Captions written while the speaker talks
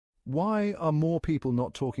Why are more people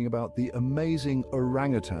not talking about the amazing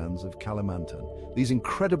orangutans of Kalimantan? These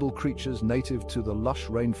incredible creatures native to the lush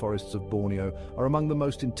rainforests of Borneo are among the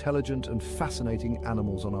most intelligent and fascinating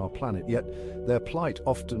animals on our planet, yet their plight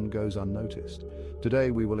often goes unnoticed. Today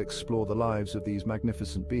we will explore the lives of these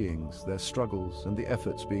magnificent beings, their struggles, and the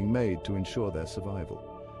efforts being made to ensure their survival.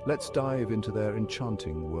 Let's dive into their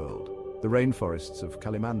enchanting world. The rainforests of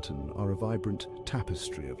Kalimantan are a vibrant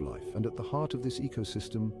tapestry of life, and at the heart of this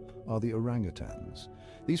ecosystem are the orangutans.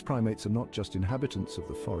 These primates are not just inhabitants of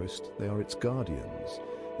the forest, they are its guardians.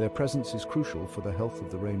 Their presence is crucial for the health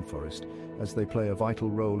of the rainforest, as they play a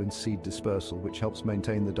vital role in seed dispersal, which helps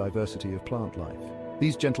maintain the diversity of plant life.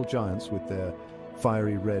 These gentle giants, with their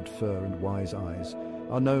fiery red fur and wise eyes,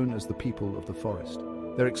 are known as the people of the forest.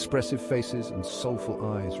 Their expressive faces and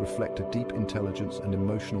soulful eyes reflect a deep intelligence and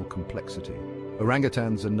emotional complexity.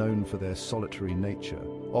 Orangutans are known for their solitary nature,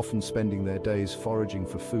 often spending their days foraging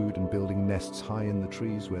for food and building nests high in the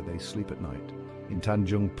trees where they sleep at night. In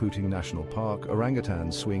Tanjungputingnationalpark,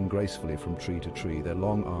 orangutans swing gracefully from tree to tree, their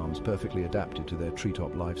long arms perfectly adapted to their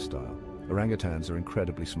treetop lifestyle. Orangutans are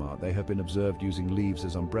incredibly smart. They have been observed using leaves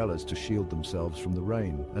as umbrellas to shield themselves from the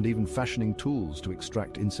rain, and even fashioning tools to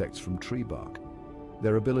extract insects from tree bark.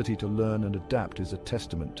 Their ability to learn and adapt is a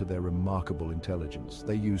testament to their remarkable intelligence.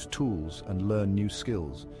 They use tools and learn new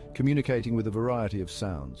skills, communicating with a variety of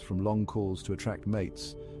sounds, from long calls to attract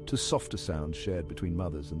mates, to softer sounds shared between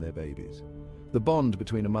mothers and their babies. The bond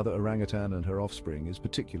between a mother orangutan and her offspring is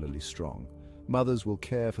particularly strong. Mothers will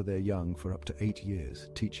care for their young for up to 8 years,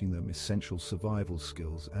 teaching them essential survival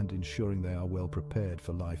skills and ensuring they are well prepared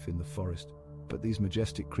for life in the forest. But these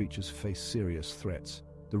majestic creatures face serious threats.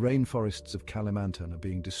 The rainforests of Kalimantan are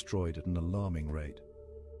being destroyed at an alarming rate.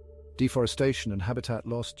 Deforestation and habitat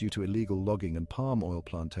loss due to illegal logging and palm oil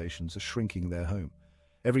plantations are shrinking their home.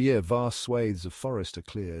 Every year, vast swathes of forest are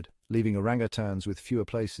cleared, leaving orangutans with fewer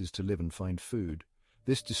places to live and find food.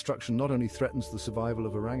 This destruction not only threatens the survival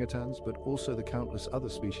of orangutans, but also the countless other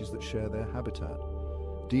species that share their habitat.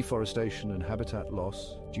 Deforestation and habitat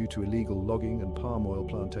loss due to illegal logging and palm oil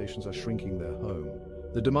plantations are shrinking their home.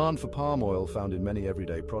 The demand for palm oil found in many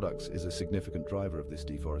everyday products is a significant driver of this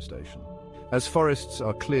deforestation. As forests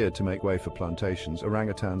are cleared to make way for plantations,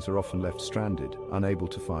 orangutans are often left stranded, unable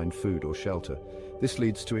to find food or shelter. This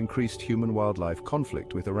leads to increased human-wildlife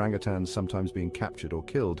conflict, with orangutans sometimes being captured or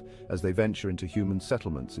killed as they venture into human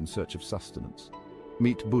settlements in search of sustenance.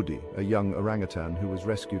 Meet Budi, a young orangutan who was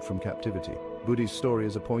rescued from captivity. Budi's story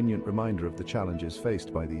is a poignant reminder of the challenges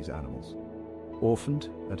faced by these animals. Orphaned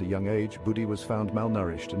at a young age, Budi was found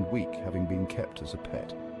malnourished and weak, having been kept as a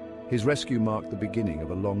pet. His rescue marked the beginning of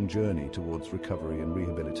a long journey towards recovery and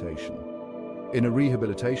rehabilitation. In a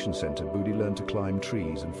rehabilitation center, Budi learned to climb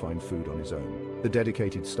trees and find food on his own. The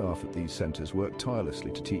dedicated staff at these centers work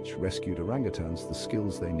tirelessly to teach rescued orangutans the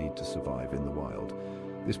skills they need to survive in the wild.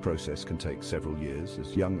 This process can take several years,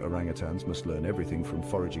 as young orangutans must learn everything from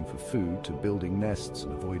foraging for food to building nests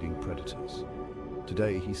and avoiding predators.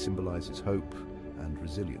 Today, he symbolizes hope and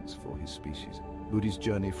resilience for his species. Budi's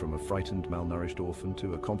journey from a frightened, malnourished orphan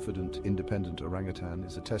to a confident, independent orangutan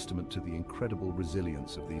is a testament to the incredible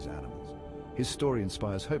resilience of these animals. His story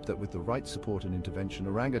inspires hope that with the right support and intervention,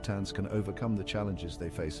 orangutans can overcome the challenges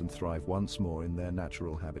they face and thrive once more in their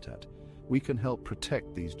natural habitat. We can help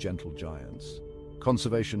protect these gentle giants.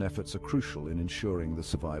 Conservation efforts are crucial in ensuring the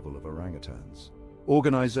survival of orangutans.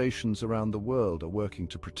 Organizations around the world are working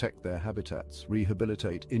to protect their habitats,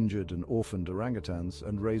 rehabilitate injured and orphaned orangutans,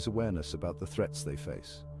 and raise awareness about the threats they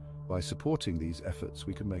face. By supporting these efforts,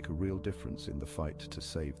 we can make a real difference in the fight to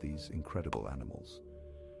save these incredible animals.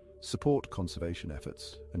 Support conservation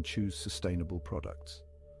efforts and choose sustainable products.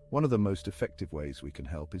 One of the most effective ways we can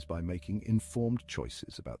help is by making informed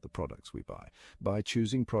choices about the products we buy. By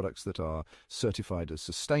choosing products that are certified as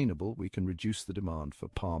sustainable, we can reduce the demand for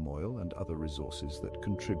palm oil and other resources that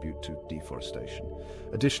contribute to deforestation.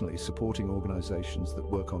 Additionally, supporting organizations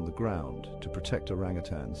that work on the ground to protect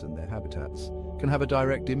orangutans and their habitats can have a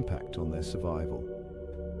direct impact on their survival.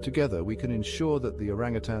 Together, we can ensure that the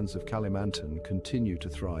orangutans of Kalimantan continue to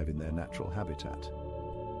thrive in their natural habitat.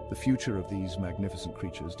 The future of these magnificent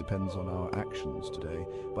creatures depends on our actions today.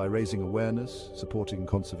 By raising awareness, supporting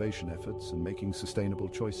conservation efforts, and making sustainable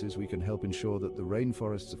choices, we can help ensure that the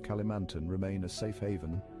rainforests of Kalimantan remain a safe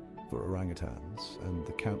haven for orangutans and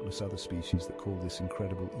the countless other species that call this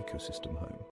incredible ecosystem home.